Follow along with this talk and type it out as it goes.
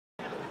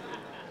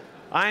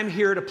I'm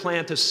here to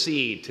plant a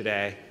seed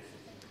today,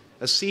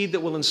 a seed that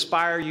will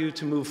inspire you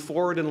to move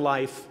forward in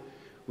life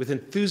with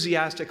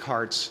enthusiastic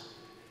hearts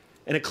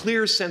and a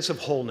clear sense of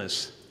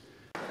wholeness.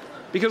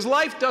 Because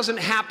life doesn't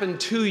happen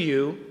to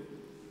you,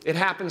 it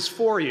happens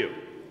for you.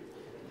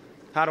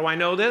 How do I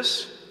know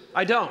this?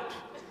 I don't,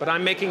 but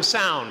I'm making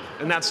sound,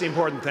 and that's the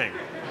important thing.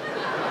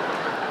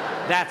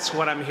 That's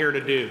what I'm here to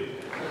do.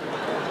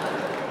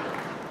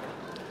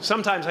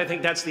 Sometimes I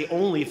think that's the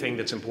only thing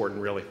that's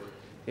important, really,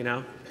 you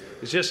know?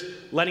 It's just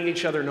letting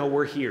each other know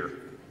we're here,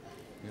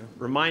 you know?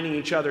 Reminding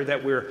each other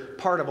that we're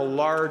part of a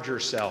larger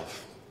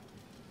self.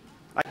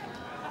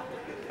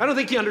 I don't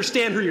think you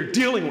understand who you're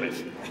dealing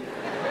with.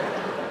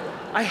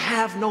 I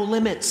have no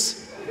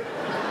limits.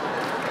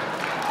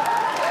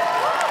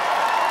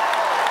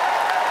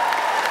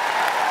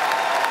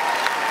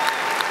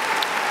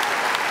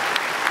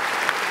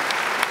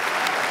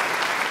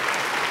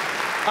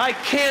 I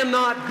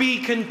cannot be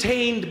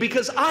contained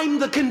because I'm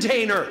the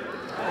container.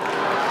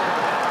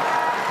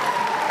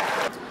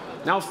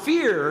 Now,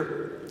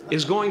 fear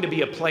is going to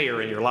be a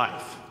player in your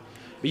life,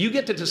 but you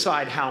get to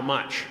decide how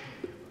much.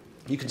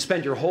 You can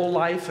spend your whole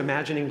life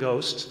imagining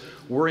ghosts,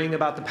 worrying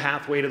about the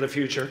pathway to the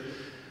future,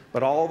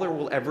 but all there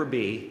will ever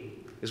be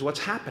is what's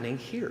happening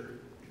here,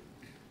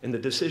 and the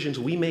decisions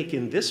we make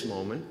in this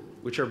moment,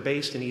 which are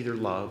based in either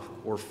love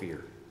or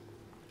fear.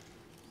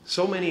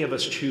 So many of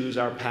us choose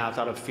our path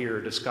out of fear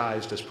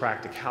disguised as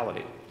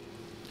practicality.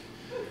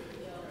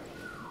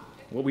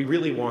 What we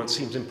really want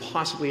seems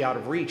impossibly out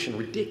of reach and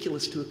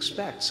ridiculous to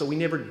expect, so we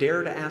never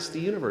dare to ask the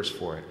universe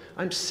for it.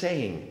 I'm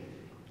saying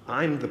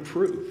I'm the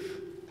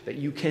proof that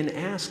you can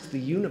ask the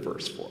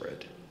universe for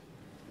it.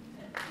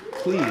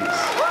 Please.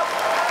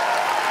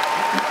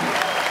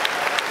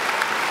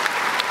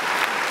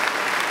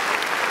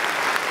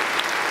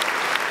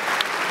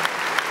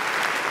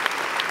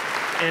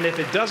 And if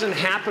it doesn't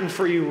happen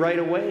for you right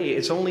away,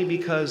 it's only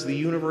because the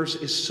universe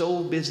is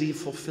so busy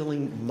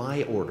fulfilling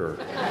my order.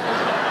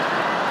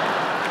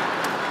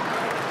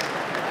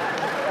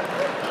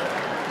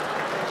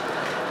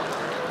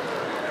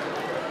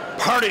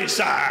 Party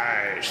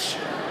size!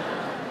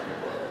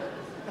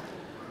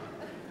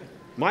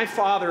 My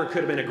father could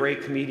have been a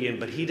great comedian,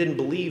 but he didn't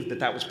believe that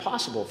that was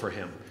possible for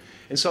him.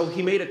 And so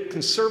he made a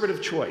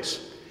conservative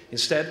choice.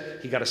 Instead,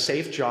 he got a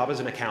safe job as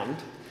an accountant.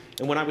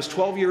 And when I was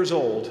 12 years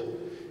old,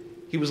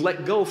 he was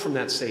let go from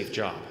that safe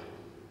job,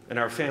 and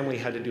our family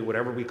had to do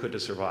whatever we could to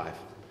survive.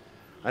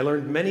 I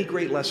learned many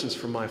great lessons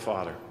from my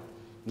father,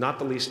 not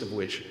the least of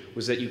which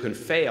was that you can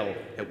fail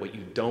at what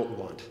you don't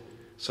want,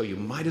 so you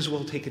might as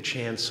well take a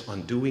chance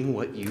on doing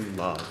what you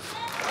love.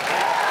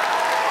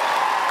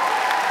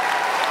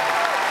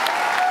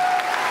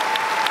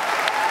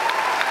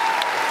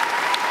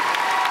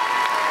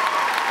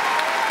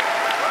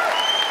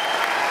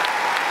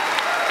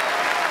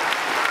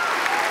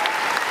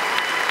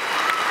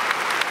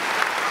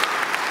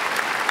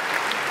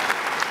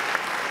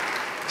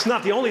 It's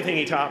not the only thing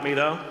he taught me,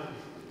 though.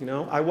 You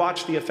know, I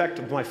watched the effect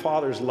of my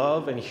father's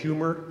love and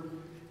humor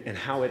and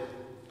how it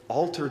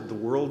altered the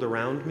world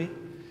around me.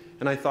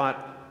 And I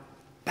thought,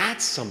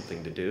 that's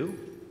something to do.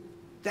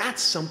 That's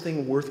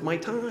something worth my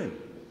time.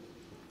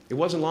 It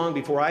wasn't long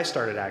before I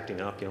started acting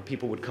up. You know,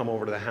 people would come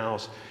over to the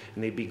house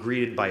and they'd be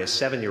greeted by a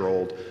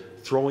 7-year-old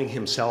throwing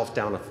himself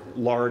down a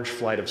large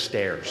flight of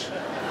stairs.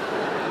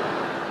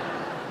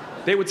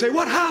 They would say,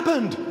 "What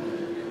happened?"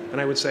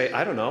 And I would say,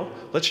 "I don't know.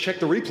 Let's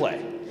check the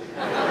replay."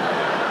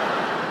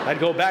 I'd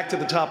go back to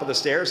the top of the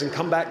stairs and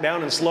come back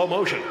down in slow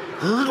motion.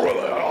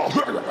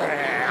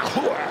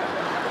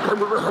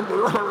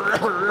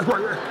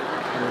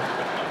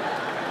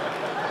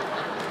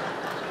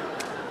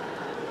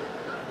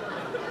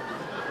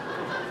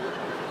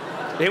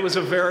 It was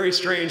a very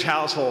strange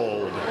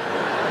household.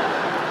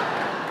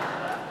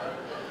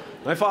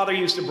 My father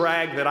used to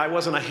brag that I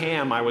wasn't a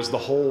ham, I was the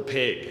whole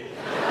pig.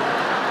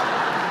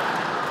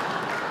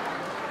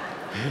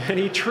 And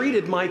he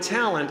treated my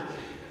talent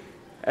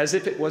as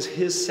if it was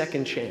his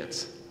second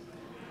chance.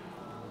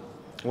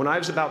 When I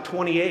was about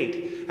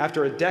 28,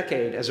 after a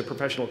decade as a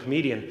professional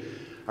comedian,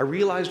 I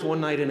realized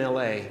one night in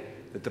LA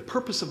that the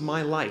purpose of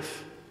my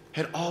life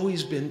had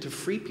always been to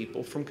free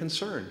people from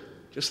concern,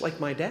 just like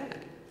my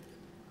dad.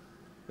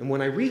 And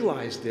when I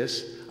realized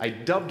this, I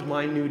dubbed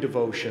my new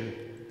devotion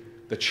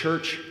the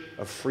Church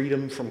of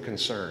Freedom from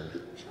Concern.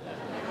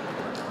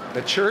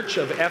 The Church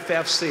of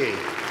FFC.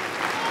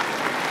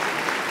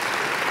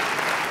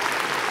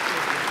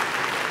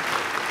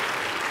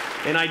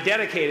 And I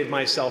dedicated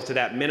myself to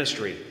that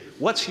ministry.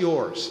 What's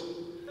yours?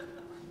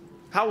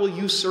 How will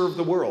you serve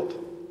the world?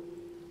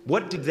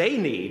 What do they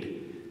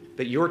need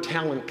that your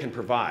talent can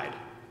provide?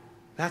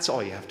 That's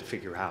all you have to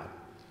figure out.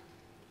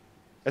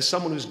 As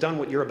someone who's done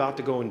what you're about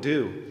to go and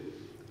do,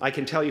 I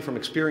can tell you from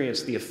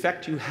experience, the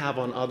effect you have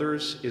on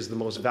others is the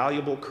most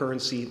valuable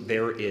currency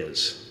there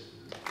is.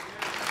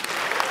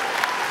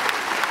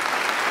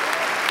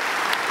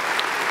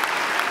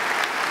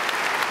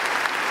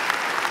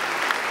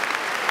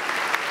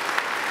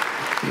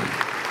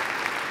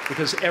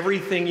 Because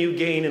everything you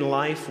gain in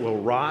life will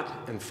rot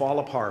and fall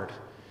apart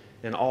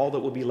and all that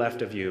will be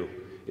left of you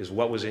is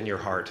what was in your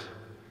heart.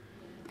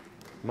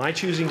 My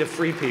choosing to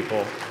free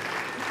people,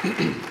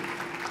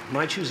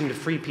 my choosing to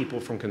free people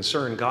from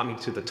concern got me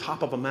to the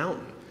top of a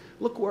mountain.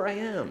 Look where I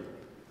am.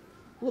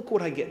 Look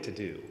what I get to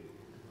do.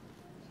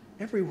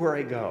 Everywhere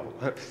I go.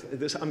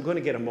 I'm going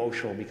to get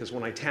emotional because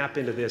when I tap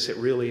into this, it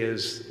really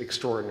is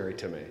extraordinary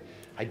to me.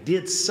 I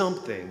did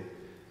something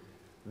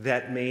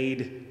that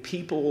made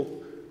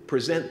people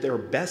present their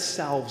best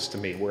selves to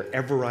me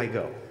wherever I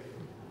go.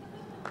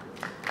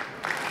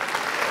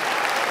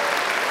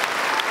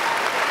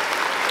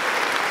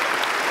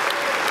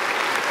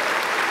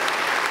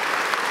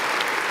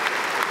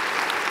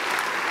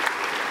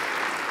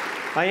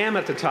 I am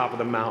at the top of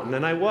the mountain,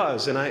 and I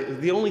was,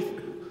 and the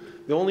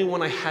only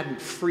one I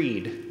hadn't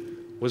freed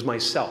was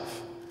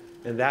myself,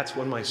 and that's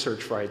when my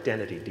search for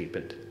identity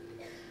deepened.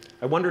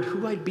 I wondered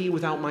who I'd be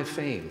without my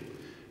fame.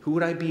 Who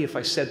would I be if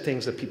I said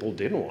things that people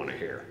didn't want to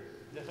hear?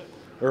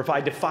 Or if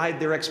I defied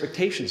their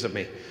expectations of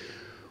me?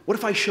 What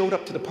if I showed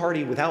up to the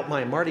party without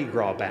my Mardi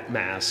Gras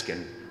mask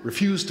and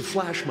refused to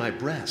flash my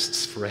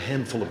breasts for a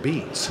handful of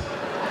beads?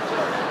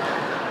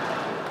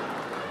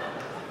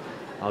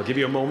 I'll give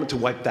you a moment to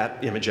wipe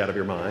that image out of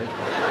your mind.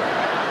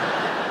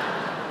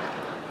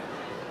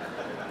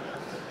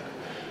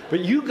 But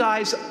you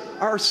guys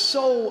are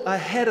so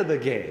ahead of the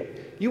game.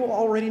 You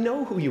already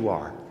know who you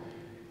are.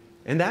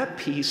 And that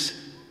peace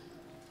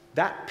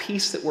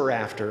that we're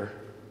after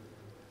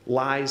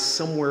lies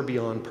somewhere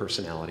beyond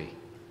personality,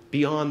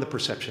 beyond the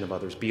perception of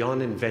others,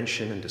 beyond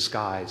invention and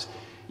disguise,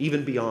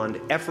 even beyond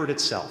effort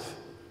itself.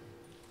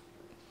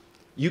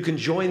 You can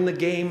join the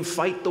game,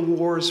 fight the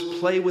wars,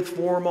 play with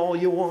form all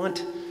you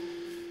want,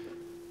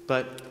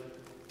 but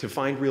to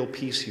find real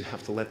peace, you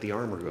have to let the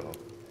armor go.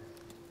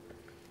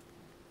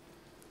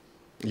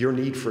 Your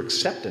need for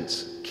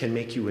acceptance can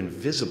make you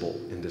invisible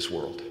in this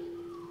world.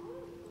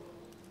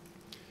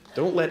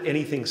 Don't let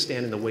anything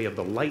stand in the way of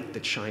the light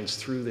that shines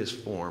through this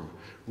form.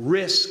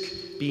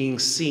 Risk being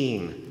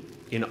seen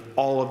in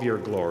all of your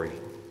glory.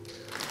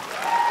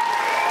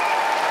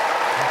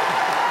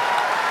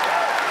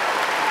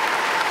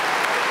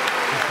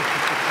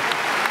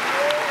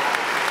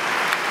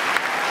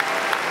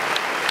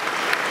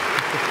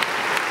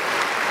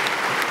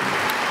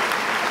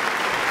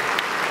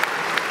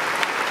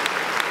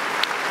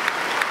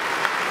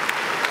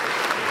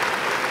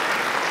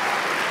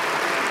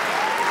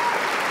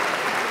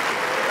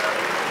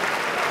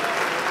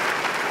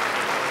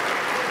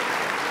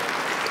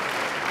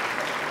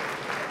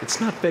 It's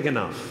not big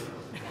enough.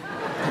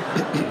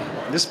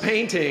 This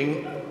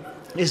painting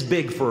is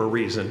big for a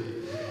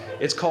reason.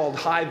 It's called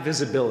high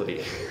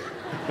visibility.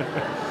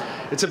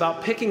 It's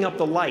about picking up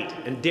the light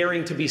and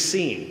daring to be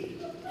seen.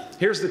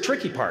 Here's the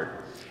tricky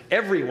part.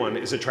 Everyone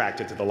is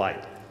attracted to the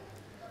light.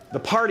 The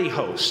party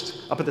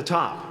host up at the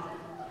top,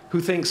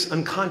 who thinks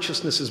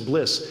unconsciousness is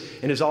bliss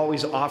and is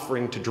always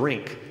offering to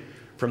drink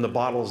from the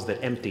bottles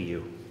that empty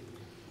you.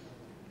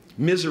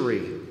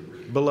 Misery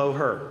below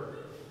her.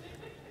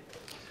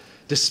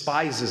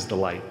 Despises the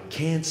light,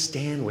 can't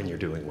stand when you're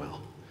doing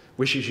well,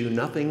 wishes you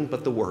nothing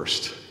but the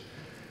worst.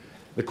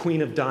 The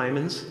Queen of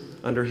Diamonds,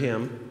 under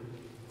him,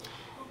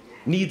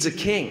 needs a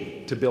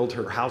king to build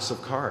her house of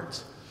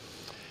cards.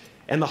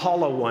 And the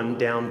hollow one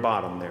down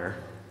bottom there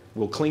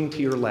will cling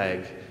to your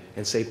leg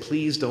and say,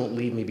 please don't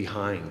leave me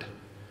behind,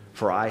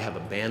 for I have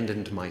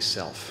abandoned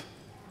myself.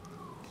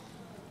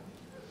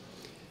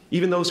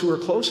 Even those who are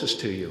closest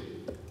to you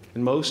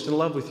and most in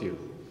love with you,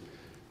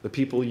 the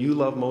people you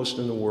love most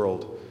in the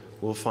world,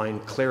 will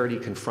find clarity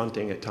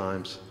confronting at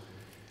times.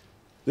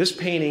 This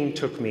painting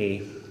took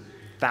me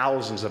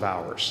thousands of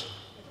hours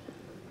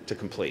to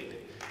complete.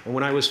 And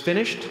when I was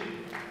finished,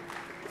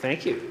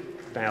 thank you,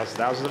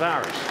 thousands of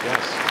hours,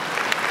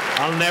 yes.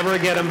 I'll never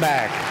get them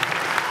back.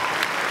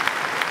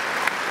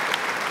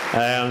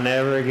 I'll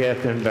never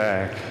get them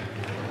back.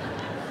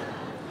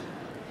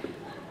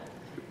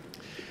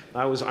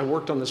 I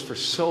worked on this for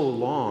so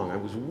long. I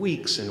was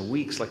weeks and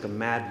weeks like a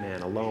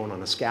madman alone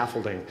on a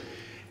scaffolding.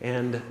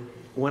 And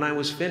when I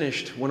was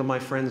finished, one of my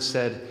friends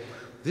said,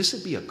 this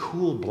would be a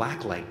cool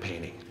blacklight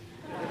painting.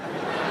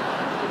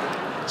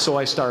 So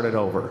I started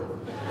over.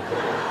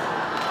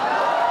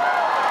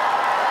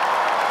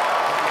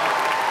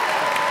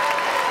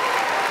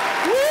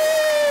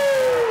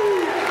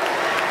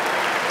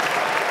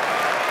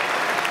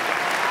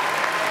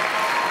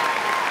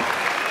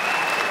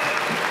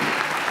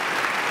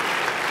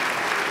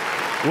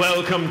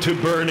 Welcome to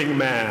Burning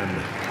Man.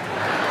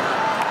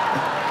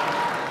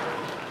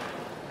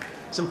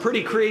 Some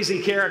pretty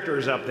crazy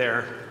characters up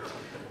there,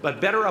 but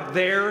better up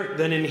there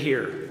than in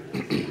here.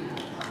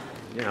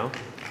 You know,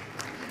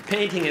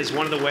 painting is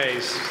one of the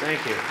ways,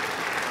 thank you.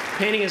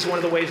 Painting is one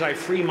of the ways I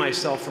free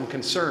myself from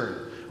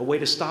concern, a way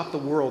to stop the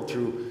world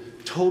through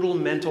total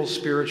mental,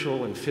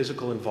 spiritual, and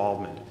physical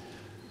involvement.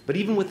 But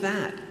even with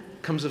that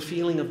comes a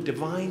feeling of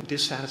divine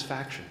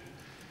dissatisfaction,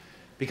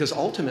 because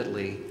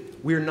ultimately,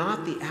 we're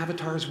not the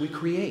avatars we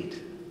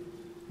create.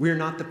 We're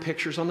not the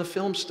pictures on the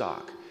film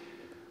stock.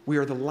 We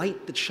are the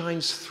light that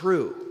shines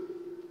through.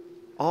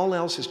 All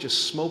else is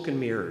just smoke and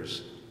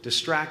mirrors,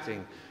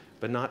 distracting,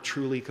 but not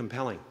truly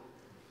compelling.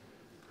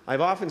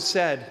 I've often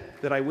said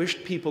that I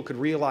wished people could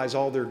realize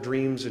all their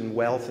dreams and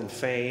wealth and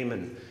fame,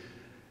 and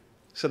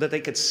so that they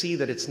could see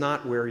that it's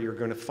not where you're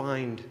going to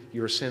find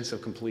your sense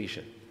of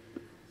completion.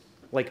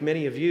 Like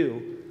many of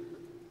you,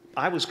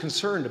 I was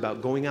concerned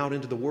about going out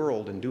into the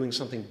world and doing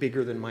something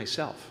bigger than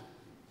myself,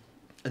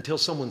 until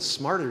someone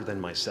smarter than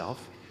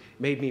myself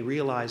made me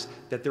realize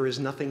that there is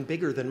nothing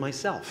bigger than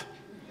myself.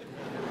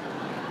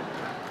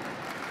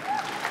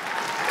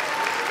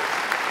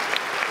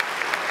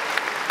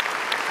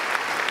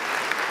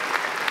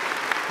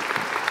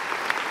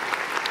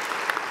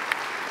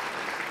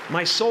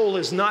 My soul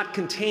is not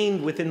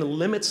contained within the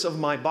limits of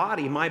my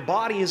body. My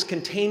body is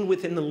contained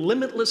within the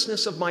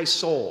limitlessness of my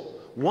soul.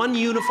 One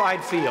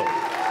unified field.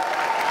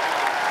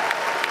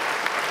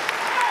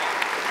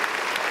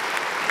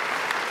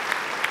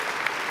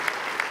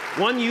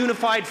 One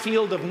unified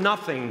field of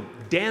nothing,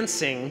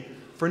 dancing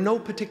for no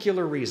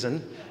particular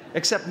reason,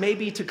 except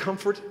maybe to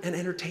comfort and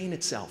entertain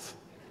itself.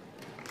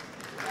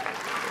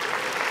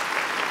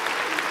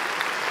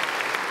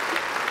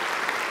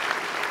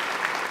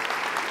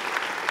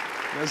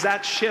 As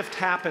that shift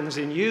happens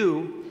in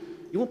you,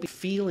 you won't be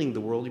feeling the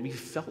world, you'll be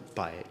felt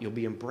by it. You'll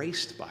be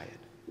embraced by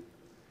it.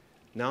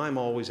 Now I'm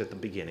always at the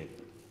beginning.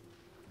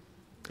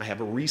 I have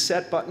a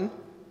reset button,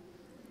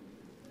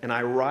 and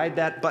I ride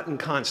that button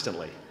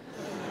constantly.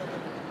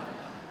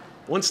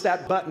 Once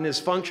that button is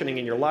functioning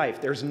in your life,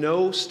 there's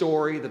no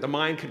story that the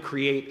mind could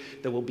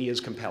create that will be as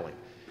compelling.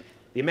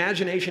 The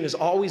imagination is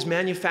always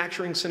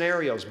manufacturing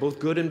scenarios, both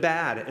good and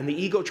bad, and the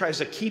ego tries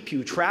to keep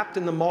you trapped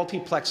in the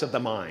multiplex of the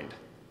mind.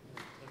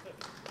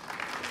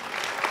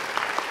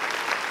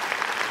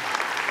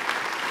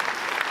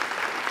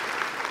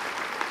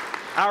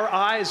 Our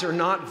eyes are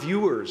not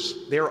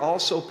viewers, they're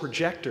also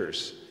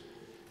projectors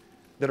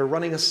that are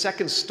running a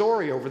second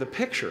story over the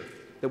picture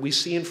that we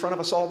see in front of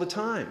us all the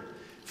time.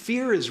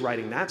 Fear is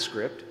writing that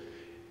script,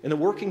 and the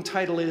working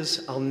title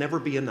is, I'll Never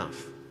Be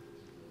Enough.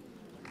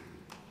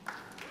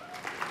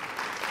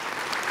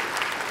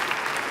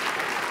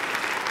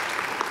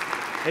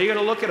 Now you're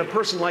going to look at a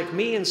person like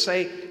me and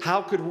say,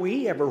 how could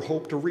we ever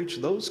hope to reach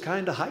those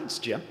kind of heights,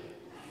 Jim?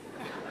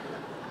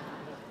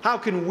 How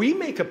can we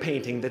make a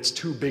painting that's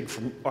too big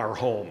for our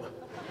home?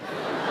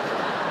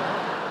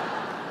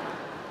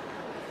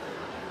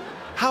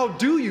 How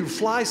do you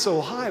fly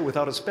so high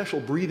without a special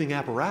breathing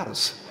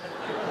apparatus?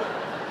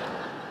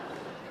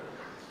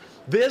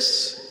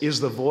 This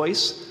is the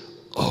voice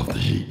of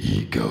the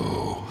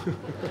ego.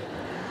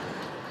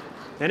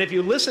 And if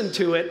you listen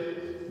to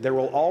it, there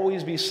will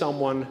always be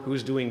someone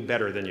who's doing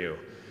better than you.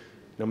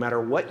 No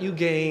matter what you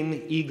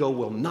gain, ego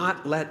will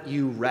not let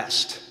you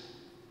rest.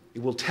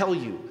 It will tell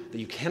you that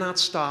you cannot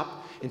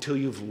stop until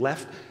you've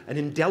left an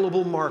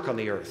indelible mark on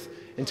the earth,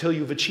 until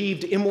you've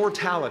achieved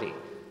immortality.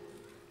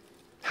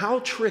 How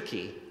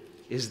tricky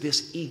is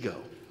this ego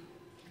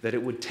that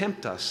it would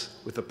tempt us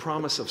with the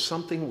promise of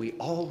something we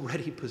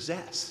already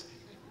possess?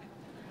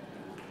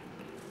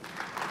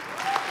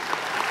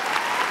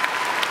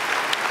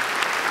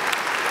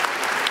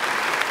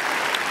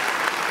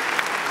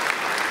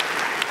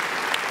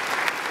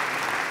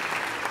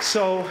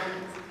 So,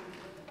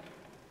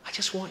 I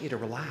just want you to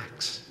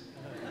relax.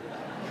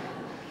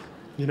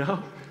 You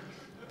know,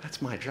 that's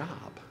my job.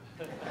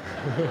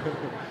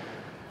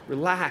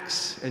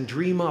 Relax and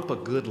dream up a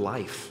good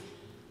life.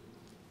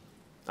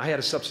 I had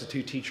a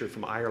substitute teacher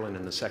from Ireland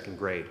in the 2nd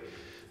grade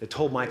that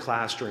told my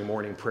class during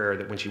morning prayer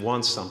that when she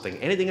wants something,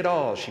 anything at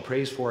all, she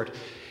prays for it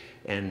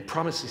and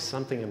promises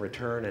something in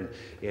return,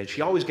 and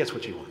she always gets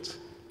what she wants.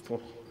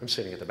 Well, I'm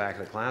sitting at the back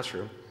of the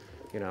classroom,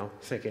 you know,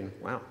 thinking,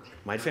 wow,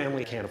 my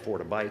family can't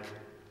afford a bike,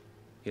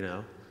 you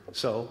know.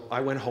 So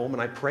I went home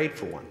and I prayed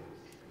for one.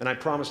 And I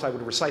promised I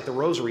would recite the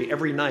rosary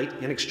every night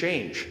in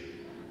exchange.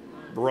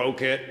 Broke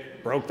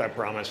that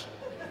promise.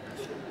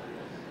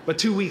 But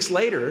 2 weeks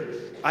later,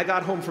 I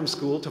got home from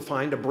school to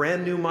find a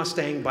brand new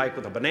Mustang bike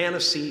with a banana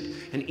seat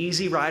and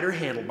Easy Rider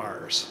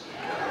handlebars.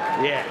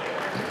 Yeah.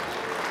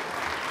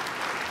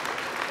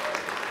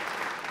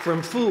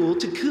 From fool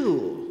to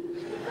cool.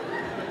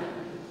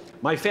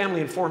 My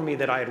family informed me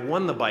that I had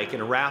won the bike in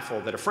a raffle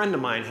that a friend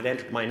of mine had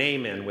entered my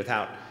name in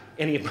without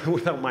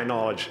my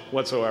knowledge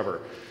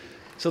whatsoever.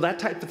 So that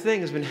type of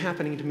thing has been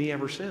happening to me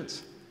ever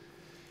since.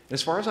 And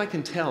as far as I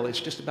can tell,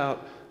 it's just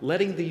about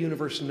letting the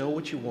universe know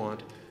what you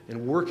want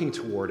and working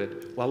toward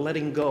it while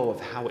letting go of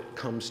how it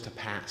comes to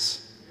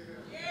pass.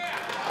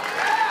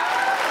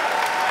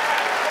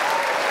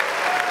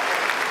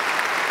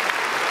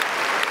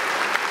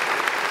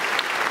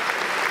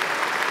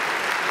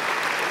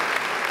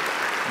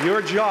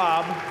 Your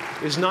job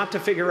is not to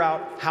figure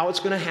out how it's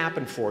going to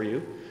happen for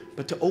you,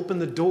 but to open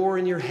the door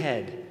in your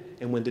head.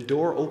 And when the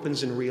door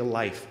opens in real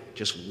life,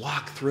 just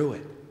walk through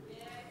it.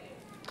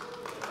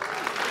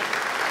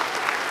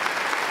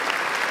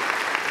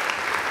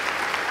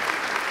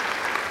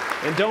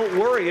 And don't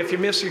worry if you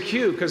miss your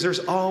cue, because there's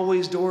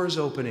always doors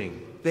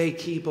opening. They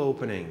keep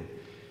opening.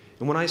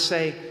 And when I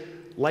say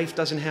life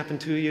doesn't happen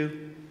to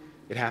you,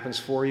 it happens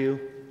for you,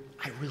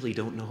 I really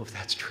don't know if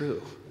that's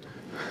true.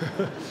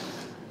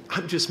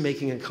 I'm just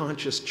making a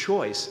conscious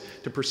choice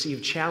to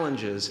perceive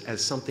challenges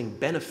as something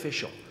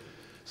beneficial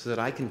so that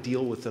I can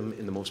deal with them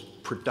in the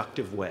most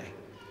productive way.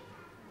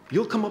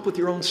 You'll come up with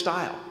your own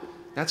style.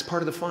 That's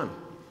part of the fun.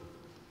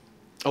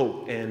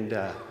 Oh, and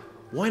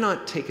why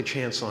not take a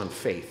chance on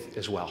faith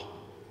as well?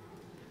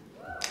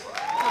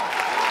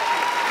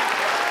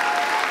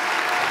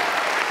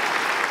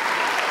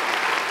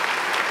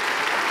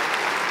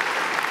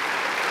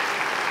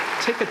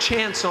 Take a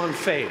chance on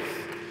faith.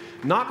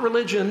 Not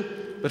religion,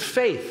 but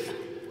faith.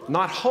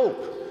 Not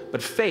hope,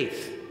 but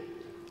faith.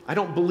 I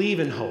don't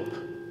believe in hope.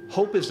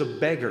 Hope is a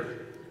beggar.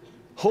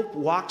 Hope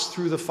walks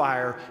through the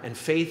fire, and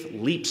faith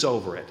leaps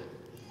over it.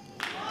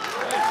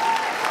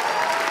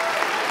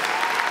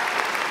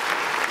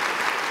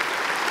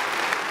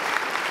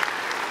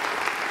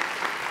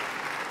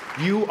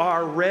 You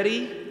are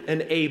ready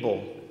and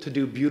able to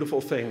do beautiful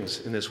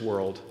things in this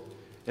world.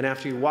 And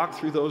after you walk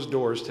through those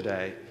doors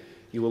today,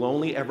 you will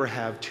only ever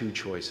have two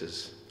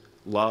choices: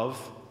 love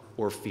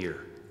or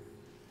fear.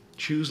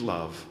 Choose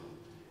love,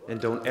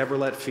 and don't ever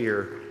let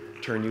fear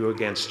turn you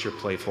against your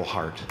playful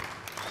heart.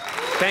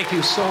 Thank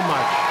you so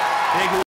much.